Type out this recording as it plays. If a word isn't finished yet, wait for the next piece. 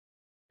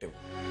So,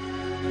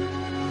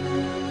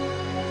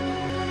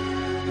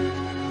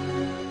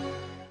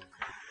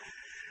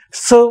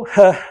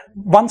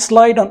 one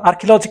slide on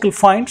archaeological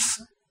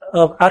finds.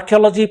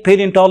 Archaeology,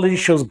 paleontology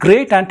shows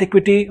great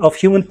antiquity of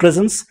human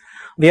presence.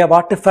 We have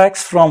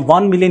artifacts from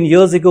 1 million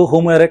years ago,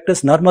 Homo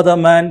erectus,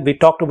 Narmada man. We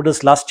talked about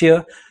this last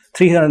year,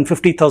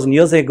 350,000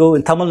 years ago.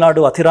 In Tamil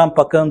Nadu,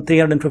 Athirampakkam,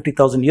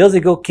 350,000 years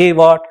ago. Cave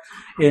art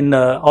in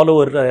all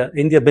over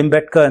India,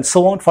 Bhimbetka and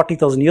so on,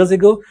 40,000 years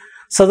ago.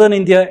 Southern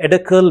India,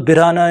 Edakal,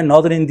 Birana in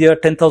northern India,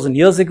 10,000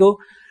 years ago.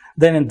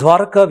 Then in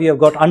Dwarka, we have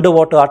got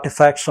underwater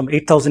artifacts from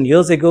 8,000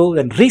 years ago,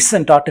 and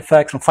recent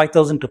artifacts from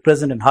 5,000 to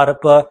present in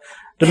Harappa.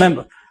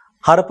 Remember,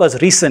 Harappa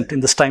is recent in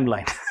this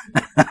timeline.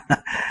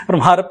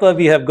 From Harappa,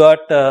 we have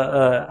got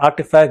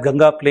artifacts,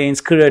 Ganga Plains,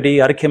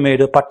 Kiradi,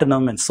 Arikemedu,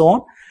 Pattanam, and so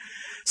on.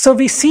 So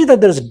we see that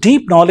there is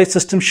deep knowledge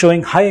system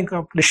showing high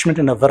accomplishment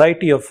in a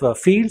variety of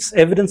fields,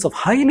 evidence of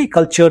highly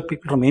cultured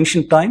people from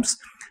ancient times,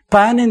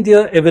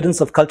 pan-India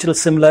evidence of cultural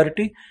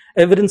similarity,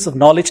 evidence of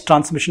knowledge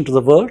transmission to the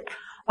world.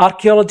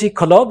 Archaeology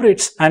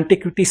collaborates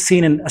antiquity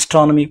seen in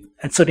astronomy,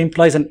 and so it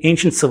implies an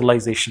ancient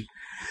civilization.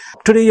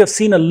 Today you have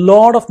seen a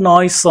lot of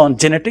noise on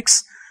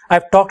genetics.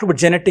 I've talked about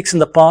genetics in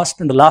the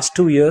past, in the last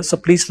 2 years, so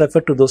please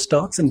refer to those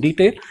talks in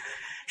detail.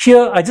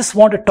 Here, I just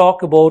want to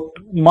talk about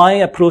my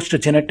approach to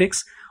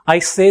genetics. I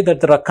say that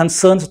there are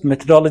concerns with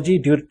methodology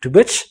due to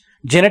which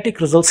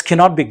genetic results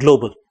cannot be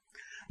global.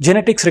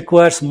 Genetics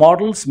requires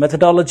models,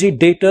 methodology,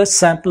 data,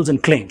 samples,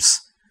 and claims.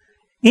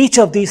 Each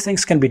of these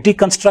things can be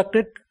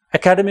deconstructed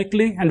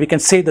academically, and we can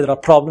say that there are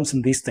problems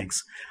in these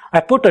things. I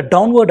put a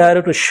downward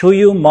arrow to show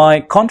you my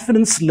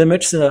confidence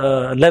limits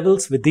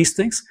levels with these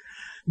things.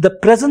 The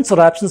presence or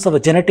absence of a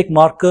genetic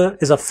marker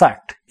is a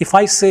fact. If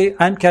I say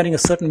I'm carrying a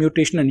certain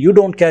mutation and you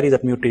don't carry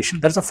that mutation,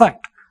 that's a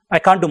fact. I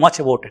can't do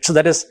much about it. So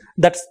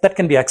that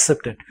can be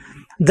accepted.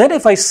 Then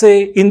if I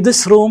say in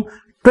this room,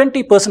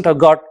 20% have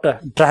got a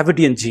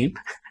Dravidian gene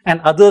and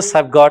others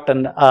have got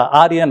an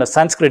Aryan, a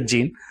Sanskrit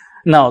gene,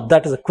 now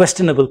that is a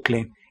questionable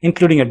claim,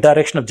 including a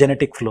direction of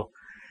genetic flow.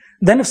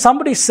 Then if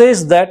somebody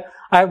says that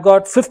I've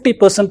got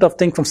 50% of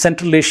things from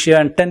Central Asia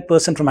and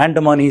 10% from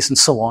Andamanese and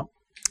so on,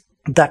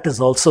 that is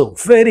also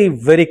very,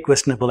 very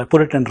questionable. I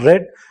put it in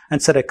red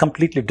and said I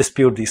completely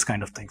dispute these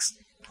kind of things.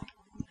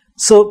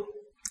 So,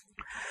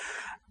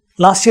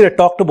 last year I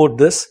talked about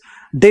this.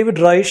 David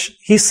Reich,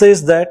 he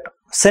says that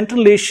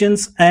Central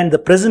Asians and the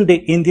present day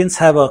Indians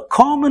have a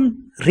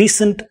common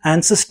recent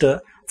ancestor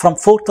from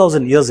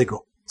 4,000 years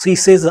ago. So he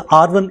says the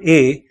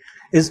R1A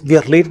we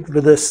are related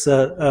with this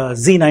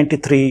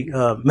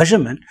Z93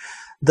 measurement,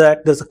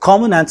 that there's a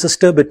common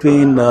ancestor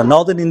between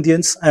northern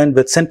Indians and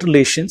with Central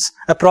Asians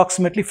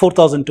approximately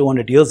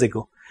 4,200 years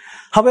ago.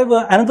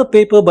 However, another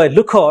paper by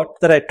Lookhart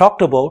that I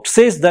talked about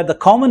says that the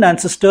common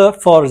ancestor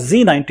for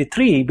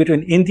Z93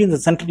 between Indians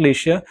and Central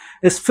Asia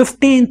is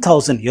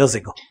 15,000 years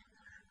ago.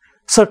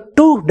 So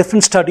two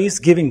different studies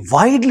giving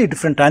widely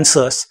different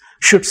answers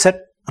should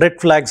set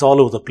red flags all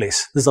over the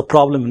place. There's a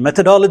problem in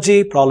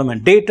methodology, problem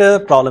in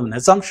data, problem in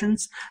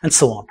assumptions, and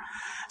so on.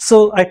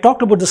 So I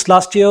talked about this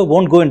last year,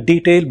 won't go in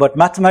detail, but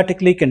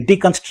mathematically can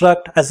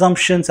deconstruct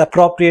assumptions,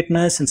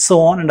 appropriateness, and so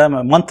on. And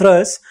my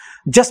mantra is,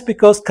 just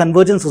because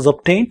convergence was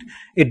obtained,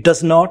 it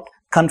does not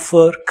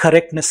confer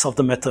correctness of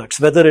the methods,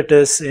 whether it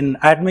is in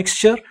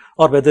admixture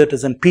or whether it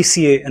is in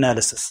PCA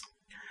analysis.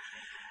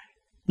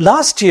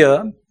 Last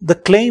year, the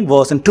claim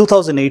was in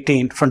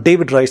 2018 from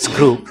David Reich's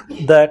group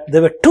that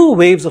there were two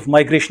waves of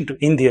migration to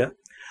India.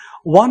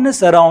 One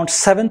is around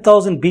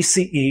 7000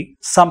 BCE.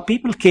 Some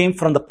people came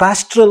from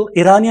the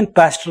Iranian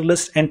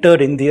pastoralists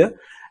entered India,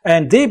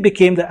 and they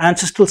became the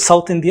ancestral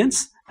South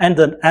Indians and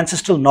the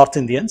ancestral North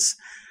Indians.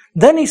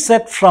 Then he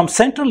said from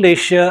Central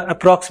Asia,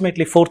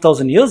 approximately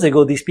 4,000 years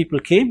ago, these people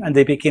came and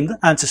they became the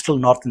ancestral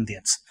North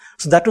Indians.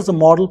 So that was the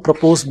model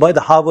proposed by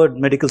the Harvard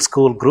Medical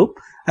School group.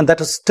 And that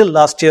was still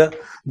last year,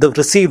 they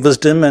received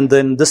wisdom. And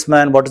then this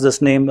man, what is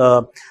his name?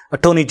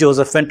 Tony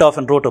Joseph went off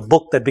and wrote a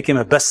book that became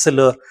a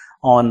bestseller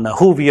on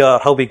who we are,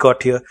 how we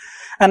got here.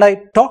 And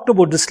I talked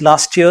about this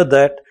last year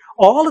that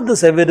all of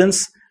this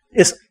evidence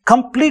is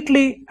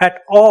completely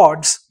at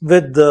odds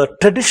with the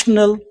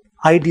traditional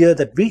idea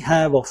that we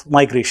have of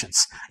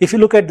migrations. If you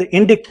look at the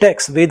Indic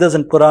texts, Vedas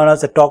and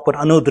Puranas that talk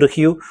about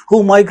Anudrihyu,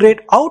 who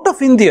migrate out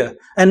of India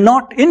and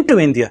not into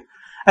India.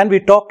 And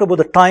we talked about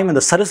the time when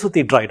the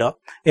Saraswati dried up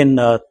in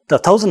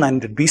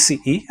 1900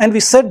 BCE. And we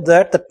said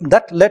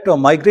that led to a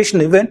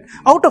migration event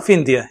out of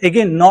India,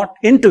 again, not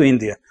into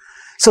India.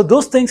 So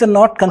those things are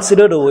not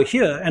considered over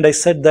here. And I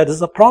said that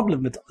is a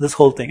problem with this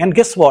whole thing. And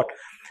guess what?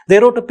 They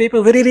wrote a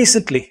paper very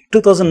recently,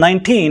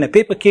 2019. A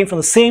paper came from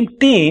the same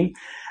team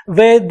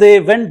where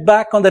they went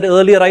back on that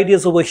earlier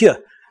ideas over here,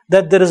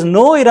 that there is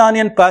no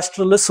Iranian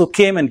pastoralists who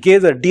came and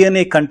gave their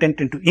DNA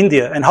content into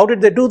India. And how did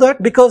they do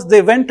that? Because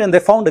they went and they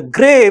found a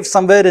grave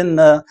somewhere in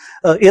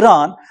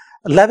Iran,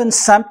 11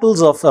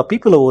 samples of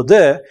people over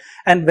there.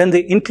 And when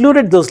they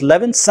included those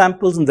 11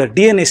 samples in their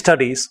DNA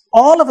studies,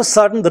 all of a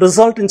sudden the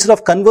result, instead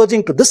of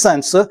converging to this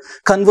answer,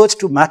 converged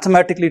to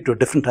mathematically to a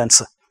different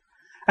answer.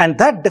 And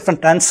that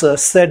different answer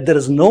said there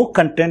is no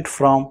content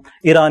from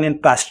Iranian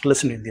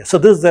pastoralists in India. So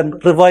this is the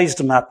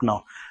revised map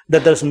now,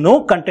 that there is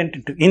no content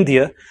into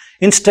India.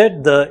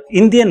 Instead, the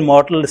Indian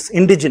model is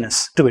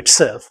indigenous to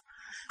itself.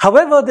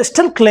 However, they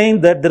still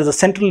claim that there is a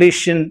Central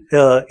Asian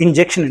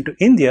injection into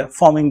India,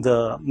 forming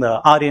the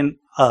Aryan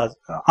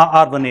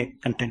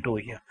R1A content over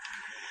here.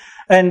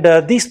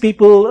 And these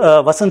people,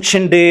 Vasant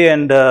Shinde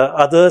and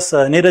others,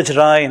 Neeraj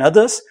Rai and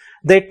others,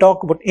 they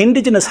talk about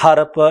indigenous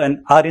Harappa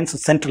and Aryans in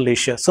Central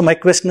Asia. So my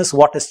question is,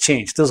 what has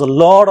changed? There's a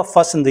lot of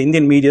fuss in the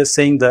Indian media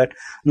saying that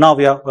now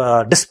we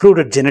have disproved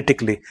it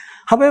genetically.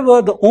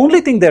 However, the only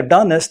thing they've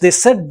done is they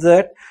said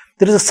that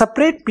there is a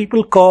separate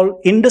people called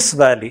Indus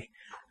Valley,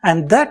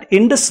 and that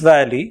Indus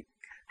Valley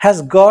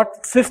has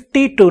got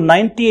 50 to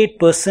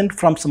 98%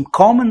 from some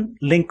common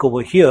link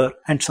over here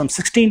and some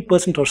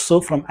 16% or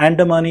so from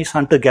Andamanese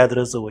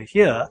hunter-gatherers over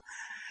here.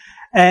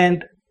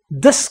 And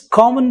this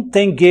common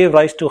thing gave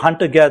rise to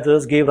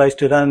hunter-gatherers, gave rise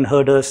to Iranian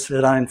herders,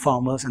 Iranian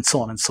farmers, and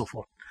so on and so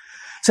forth.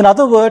 So in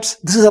other words,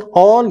 these are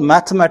all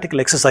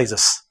mathematical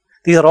exercises.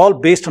 These are all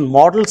based on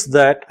models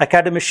that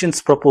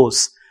academicians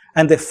propose,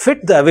 and they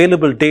fit the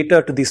available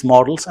data to these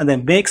models, and they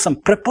make some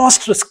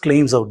preposterous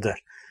claims out there.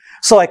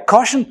 So I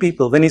caution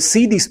people, when you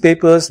see these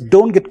papers,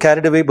 don't get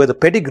carried away by the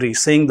pedigree,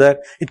 saying that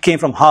it came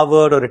from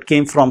Harvard or it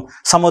came from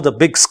some other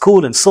big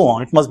school and so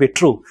on. It must be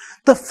true.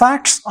 The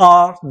facts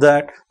are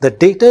that the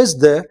data is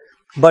there,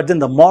 but then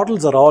the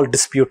models are all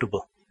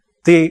disputable.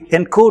 They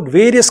encode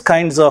various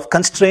kinds of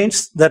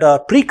constraints that are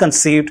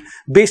preconceived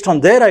based on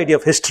their idea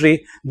of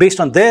history, based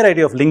on their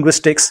idea of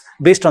linguistics,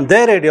 based on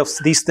their idea of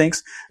these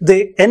things.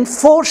 They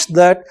enforce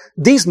that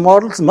these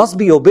models must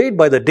be obeyed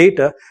by the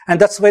data, and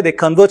that's why they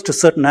converge to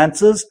certain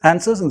answers,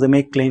 and they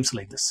make claims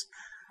like this.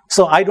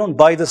 So I don't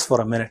buy this for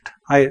a minute.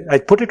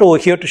 I put it over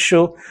here to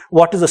show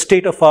what is the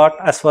state of art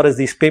as far as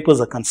these papers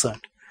are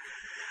concerned.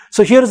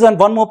 So here is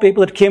one more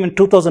paper that came in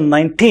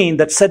 2019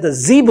 that said that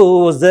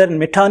Zebu was there in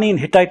Mitanni in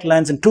Hittite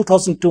lands in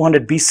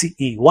 2200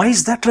 BCE. Why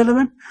is that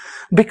relevant?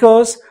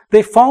 Because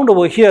they found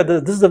over here,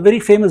 this is a very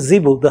famous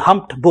Zebu, the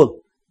humped bull.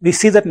 We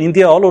see that in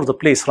India all over the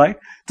place, right?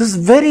 This is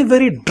very,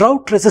 very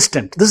drought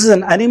resistant. This is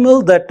an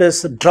animal that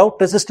is drought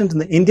resistant in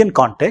the Indian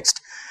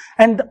context.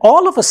 And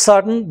all of a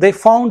sudden, they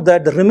found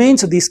that the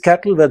remains of these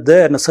cattle were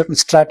there in a certain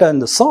strata in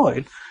the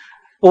soil.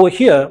 Over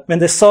here, when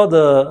they saw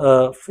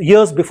the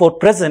years before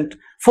present,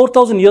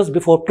 4,000 years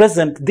before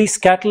present, these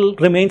cattle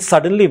remains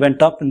suddenly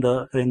went up in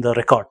the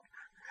record.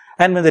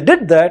 And when they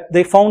did that,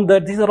 they found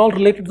that these are all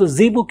related to the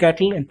Zebu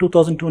cattle in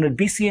 2200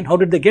 BC. And how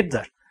did they get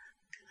there?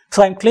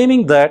 So I'm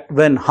claiming that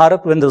when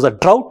there was a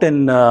drought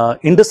in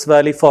Indus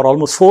Valley for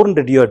almost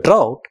 400-year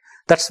drought,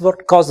 that's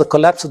what caused the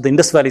collapse of the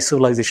Indus Valley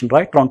civilization,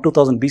 right? Around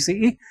 2000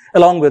 BCE,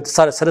 along with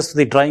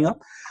Saraswati drying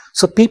up.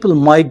 So people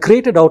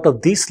migrated out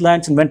of these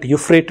lands and went to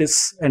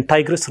Euphrates and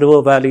Tigris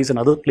river valleys and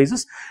other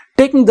places,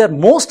 taking their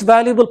most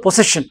valuable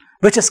possession,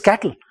 which is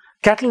cattle.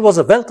 Cattle was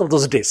a wealth of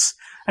those days.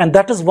 And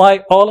that is why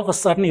all of a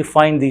sudden you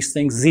find these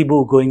things,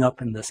 Zebu going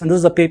up in this. And this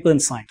is a paper in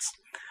Science.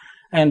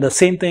 And the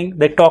same thing,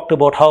 they talked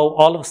about how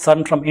all of a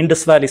sudden from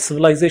Indus Valley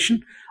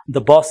civilization, the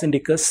Bos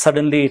Indicus,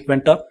 suddenly it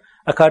went up.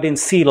 Akkadian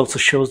seal also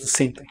shows the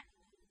same thing.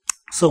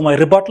 So my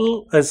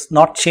rebuttal is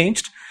not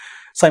changed.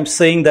 So I'm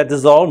saying that this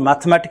is all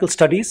mathematical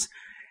studies.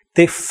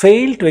 They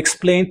fail to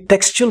explain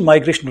textual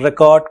migration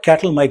record,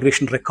 cattle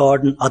migration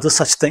record, and other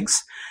such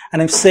things.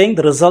 And I'm saying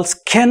the results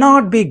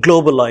cannot be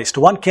globalized.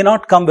 One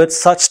cannot come with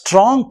such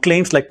strong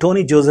claims like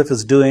Tony Joseph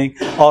is doing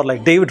or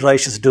like David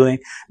Reich is doing.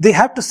 They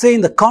have to say in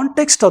the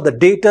context of the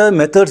data,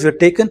 methods we've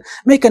taken,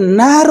 make a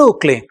narrow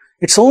claim.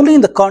 It's only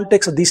in the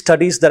context of these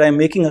studies that I'm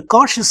making a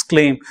cautious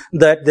claim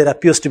that there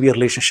appears to be a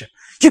relationship.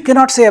 You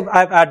cannot say,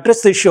 I've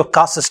addressed the issue of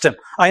caste system.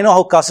 I know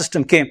how caste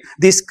system came.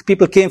 These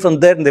people came from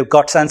there and they've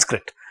got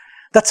Sanskrit.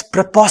 That's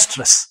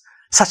preposterous.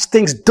 Such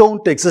things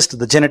don't exist at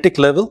the genetic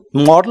level.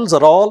 Models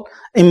are all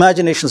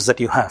imaginations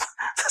that you have.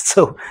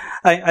 So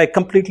I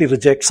completely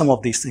reject some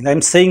of these things.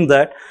 I'm saying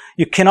that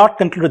you cannot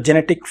conclude a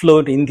genetic flow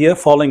in India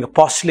following a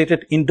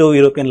postulated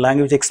Indo-European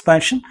language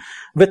expansion.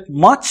 With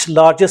much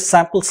larger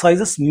sample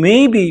sizes,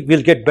 maybe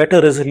we'll get better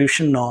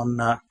resolution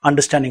on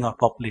understanding our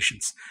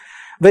populations.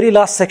 Very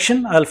last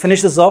section, I'll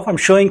finish this off. I'm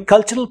showing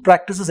cultural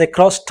practices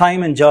across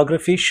time and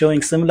geography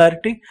showing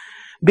similarity.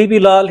 B.B.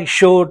 Lal, he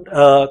showed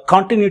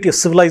continuity of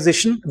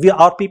civilization.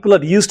 Our people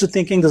are used to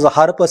thinking there's a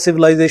Harappa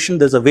civilization,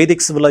 there's a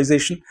Vedic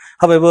civilization.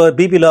 However,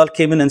 B.B. Lal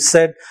came in and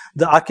said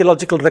the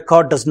archaeological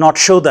record does not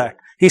show that.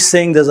 He's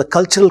saying there's a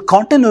cultural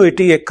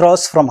continuity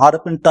across from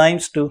Harappan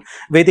times to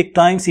Vedic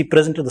times. He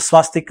presented the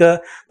swastika,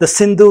 the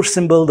sindoor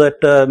symbol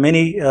that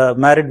many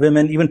married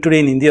women, even today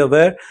in India,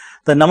 wear,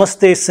 the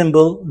namaste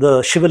symbol, the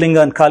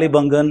Shivalinga and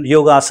Kalibangan,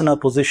 yoga asana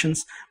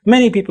positions.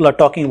 Many people are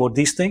talking about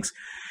these things.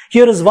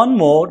 Here is one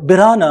more,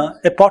 Birhana,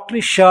 a pottery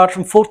shard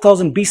from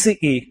 4000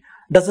 BCE.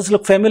 Does this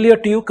look familiar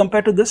to you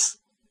compared to this?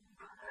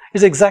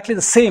 It's exactly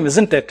the same,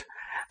 isn't it?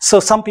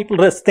 So some people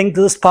think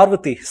this is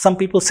Parvati. Some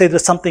people say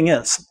there's something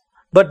else.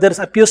 But there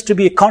appears to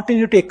be a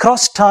continuity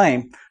across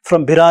time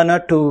from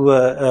Birhana to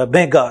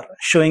Megar,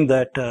 showing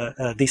that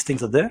these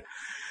things are there.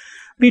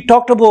 We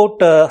talked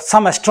about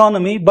some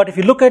astronomy, but if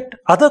you look at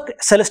other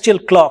celestial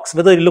clocks,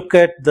 whether you look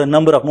at the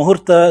number of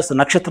muhurtas, the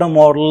nakshatra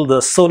model,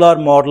 the solar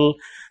model,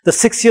 the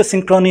 6-year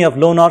synchrony of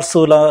lunar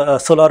solar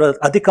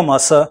Adhika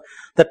Masa,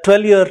 the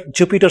 12-year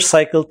Jupiter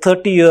cycle,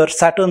 30-year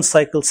Saturn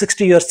cycle,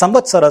 60-year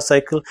Samvatsara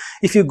cycle.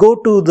 If you go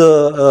to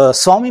the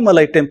Swami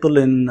Malai temple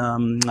in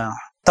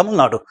Tamil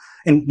Nadu,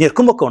 near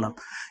Kumbakonam,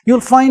 you'll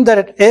find that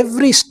at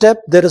every step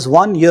there is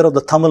 1 year of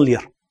the Tamil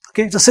year.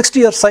 Okay, it's a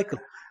 60-year cycle.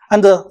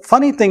 And the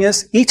funny thing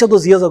is, each of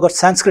those years have got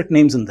Sanskrit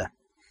names in there.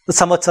 The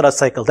Samvatsara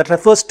cycle, that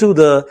refers to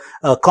the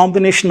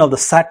combination of the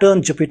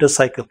Saturn-Jupiter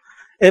cycle.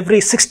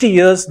 Every 60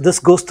 years, this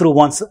goes through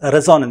one's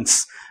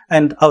resonance.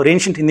 And our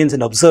ancient Indians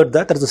had observed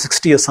that. That is a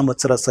 60-year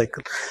Samvatsara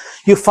cycle.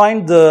 You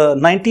find the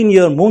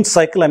 19-year moon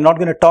cycle. I'm not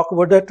going to talk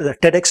about that. The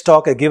TEDx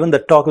talk I given, the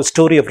talk of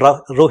story of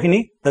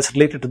Rohini, that's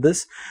related to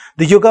this.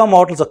 The Yuga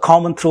models are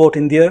common throughout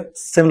India.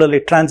 Similarly,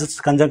 transits,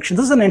 conjunctions.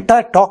 This is an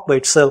entire talk by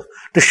itself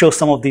to show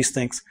some of these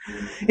things.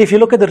 If you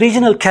look at the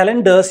regional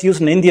calendars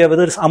used in India,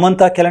 whether it's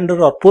Amanta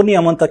calendar or Purni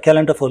Amanta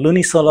calendar for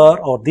lunisolar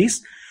or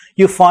these,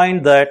 you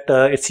find that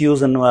it's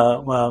used in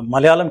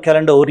Malayalam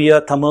calendar,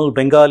 Oriya, Tamil,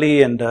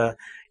 Bengali, and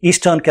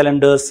Eastern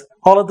calendars.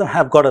 All of them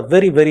have got a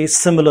very, very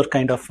similar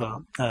kind of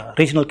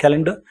regional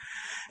calendar.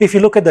 If you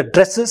look at the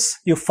dresses,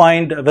 you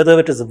find whether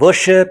it is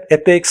worship,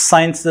 epics,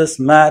 sciences,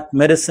 math,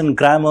 medicine,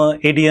 grammar,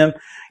 idiom,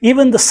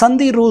 even the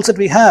Sandhi rules that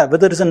we have,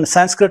 whether it's in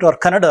Sanskrit or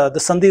Kannada, the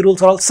Sandhi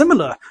rules are all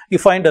similar. You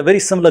find a very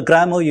similar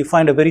grammar, you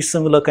find a very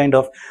similar kind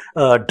of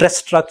dress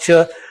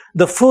structure.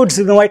 The foods,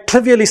 you might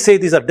trivially say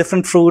these are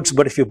different foods,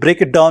 but if you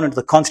break it down into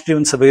the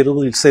constituents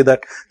available, you'll say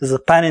that there's a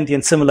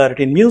pan-Indian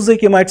similarity. In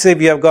music, you might say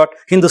we have got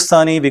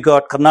Hindustani, we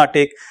got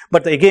Carnatic,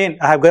 but again,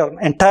 I have got an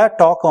entire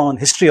talk on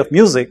history of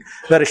music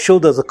where I show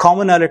there's a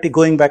commonality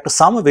going back to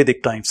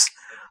Samavedic times.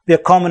 There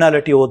are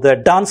commonality over there.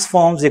 Dance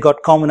forms, you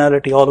got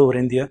commonality all over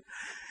India.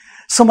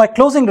 So my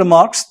closing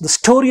remarks, the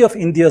story of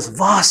India is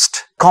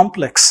vast,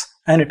 complex,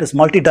 and it is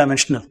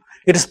multidimensional.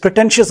 It is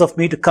pretentious of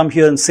me to come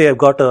here and say I've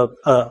got a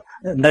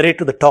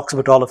narrative that talks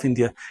about all of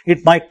India.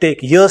 It might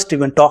take years to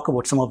even talk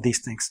about some of these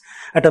things.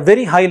 At a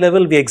very high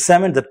level, we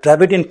examined the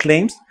Dravidian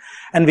claims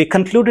and we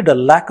concluded a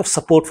lack of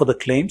support for the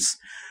claims.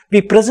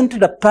 We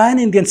presented a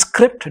pan-Indian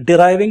script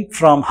deriving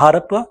from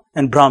Harappa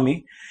and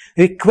Brahmi.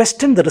 We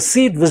questioned the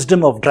received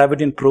wisdom of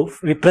Dravidian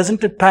proof. We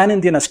presented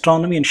pan-Indian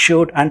astronomy and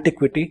showed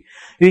antiquity.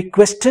 We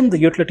questioned the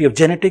utility of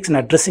genetics in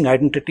addressing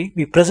identity.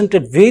 We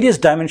presented various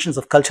dimensions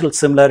of cultural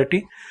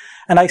similarity.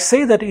 And I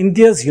say that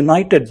India is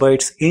united by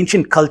its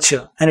ancient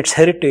culture and its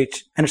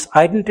heritage, and its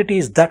identity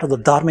is that of the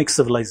Dharmic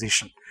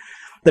civilization.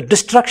 The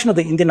destruction of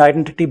the Indian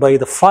identity by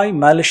the 5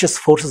 malicious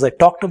forces I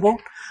talked about,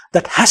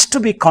 that has to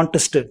be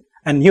contested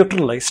and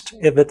neutralized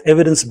with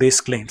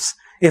evidence-based claims.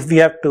 If we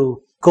have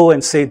to go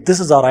and say this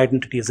is our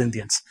identity as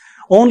Indians,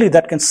 only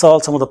that can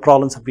solve some of the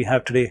problems that we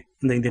have today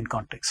in the Indian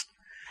context.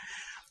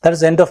 That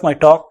is the end of my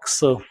talk.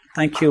 So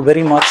thank you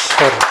very much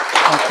for,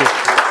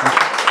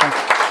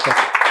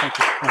 thank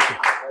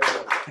you.